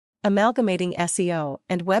Amalgamating SEO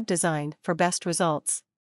and web design for best results.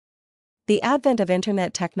 The advent of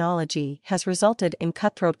internet technology has resulted in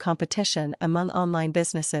cutthroat competition among online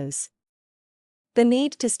businesses. The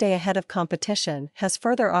need to stay ahead of competition has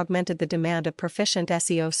further augmented the demand of proficient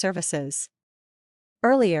SEO services.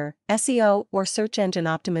 Earlier, SEO or search engine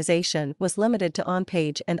optimization was limited to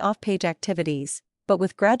on-page and off-page activities, but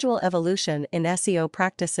with gradual evolution in SEO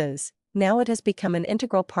practices, now it has become an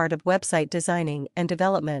integral part of website designing and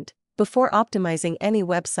development. Before optimizing any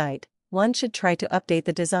website, one should try to update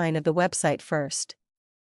the design of the website first.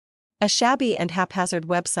 A shabby and haphazard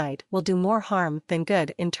website will do more harm than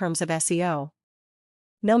good in terms of SEO.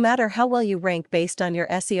 No matter how well you rank based on your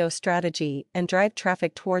SEO strategy and drive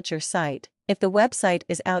traffic towards your site, if the website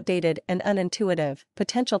is outdated and unintuitive,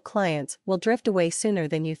 potential clients will drift away sooner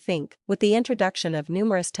than you think. With the introduction of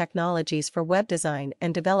numerous technologies for web design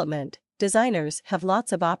and development, designers have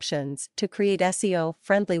lots of options to create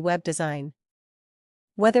SEO-friendly web design.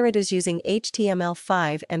 Whether it is using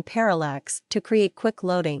HTML5 and parallax to create quick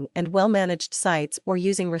loading and well-managed sites or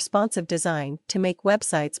using responsive design to make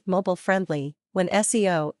websites mobile-friendly, when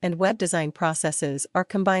SEO and web design processes are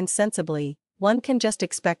combined sensibly, one can just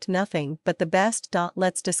expect nothing but the best.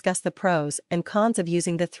 Let's discuss the pros and cons of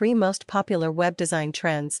using the three most popular web design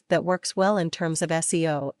trends that works well in terms of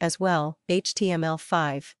SEO as well.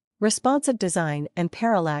 HTML5, responsive design and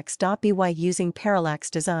parallax. By using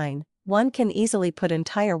parallax design, one can easily put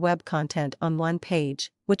entire web content on one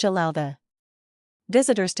page, which allow the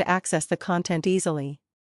visitors to access the content easily.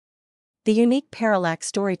 The unique parallax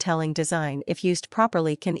storytelling design, if used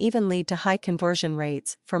properly, can even lead to high conversion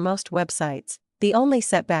rates for most websites. The only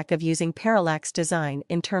setback of using parallax design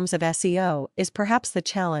in terms of SEO is perhaps the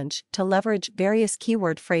challenge to leverage various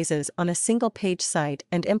keyword phrases on a single page site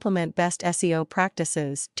and implement best SEO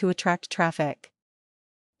practices to attract traffic.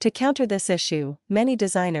 To counter this issue, many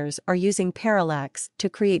designers are using parallax to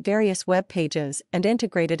create various web pages and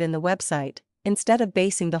integrate it in the website, instead of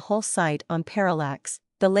basing the whole site on parallax.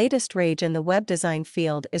 The latest rage in the web design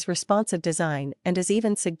field is responsive design and is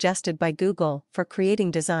even suggested by Google for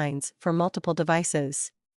creating designs for multiple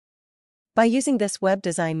devices. By using this web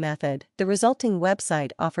design method, the resulting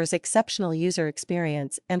website offers exceptional user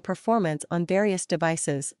experience and performance on various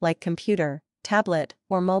devices like computer, tablet,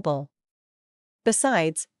 or mobile.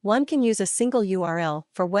 Besides, one can use a single URL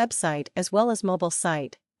for website as well as mobile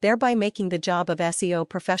site, thereby making the job of SEO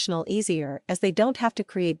professional easier, as they don't have to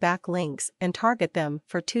create backlinks and target them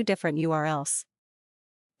for two different URLs.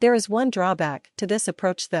 There is one drawback to this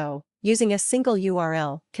approach though. Using a single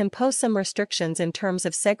URL can pose some restrictions in terms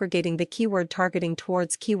of segregating the keyword targeting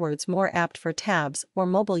towards keywords more apt for tabs or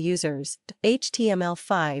mobile users.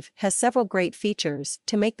 HTML5 has several great features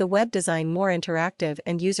to make the web design more interactive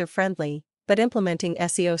and user-friendly, but implementing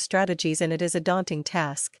SEO strategies in it is a daunting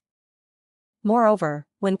task. Moreover,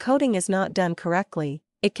 when coding is not done correctly,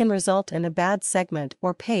 it can result in a bad segment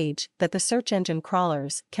or page that the search engine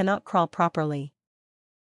crawlers cannot crawl properly.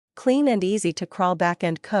 Clean and easy to crawl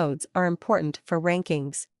backend codes are important for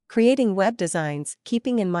rankings. Creating web designs,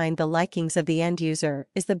 keeping in mind the likings of the end user,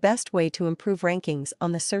 is the best way to improve rankings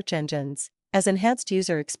on the search engines, as enhanced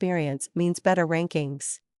user experience means better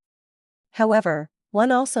rankings. However,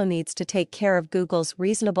 one also needs to take care of Google's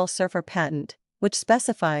reasonable server patent, which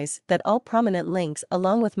specifies that all prominent links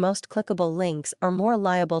along with most clickable links are more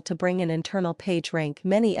liable to bring an internal page rank.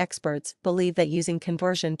 Many experts believe that using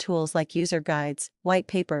conversion tools like user guides, white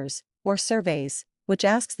papers, or surveys, which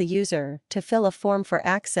asks the user to fill a form for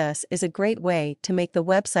access, is a great way to make the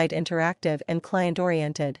website interactive and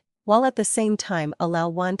client-oriented, while at the same time allow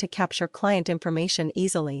one to capture client information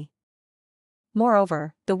easily.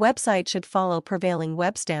 Moreover, the website should follow prevailing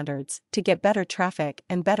web standards to get better traffic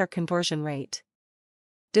and better conversion rate.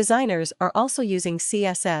 Designers are also using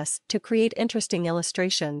CSS to create interesting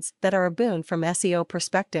illustrations that are a boon from SEO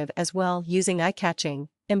perspective as well. Using eye-catching,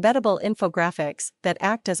 embeddable infographics that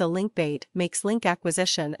act as a link bait makes link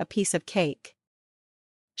acquisition a piece of cake.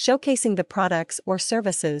 Showcasing the products or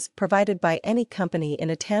services provided by any company in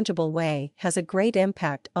a tangible way has a great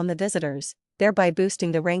impact on the visitors, thereby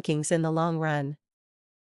boosting the rankings in the long run.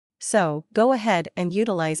 So, go ahead and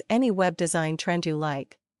utilize any web design trend you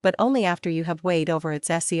like, but only after you have weighed over its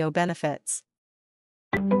SEO benefits.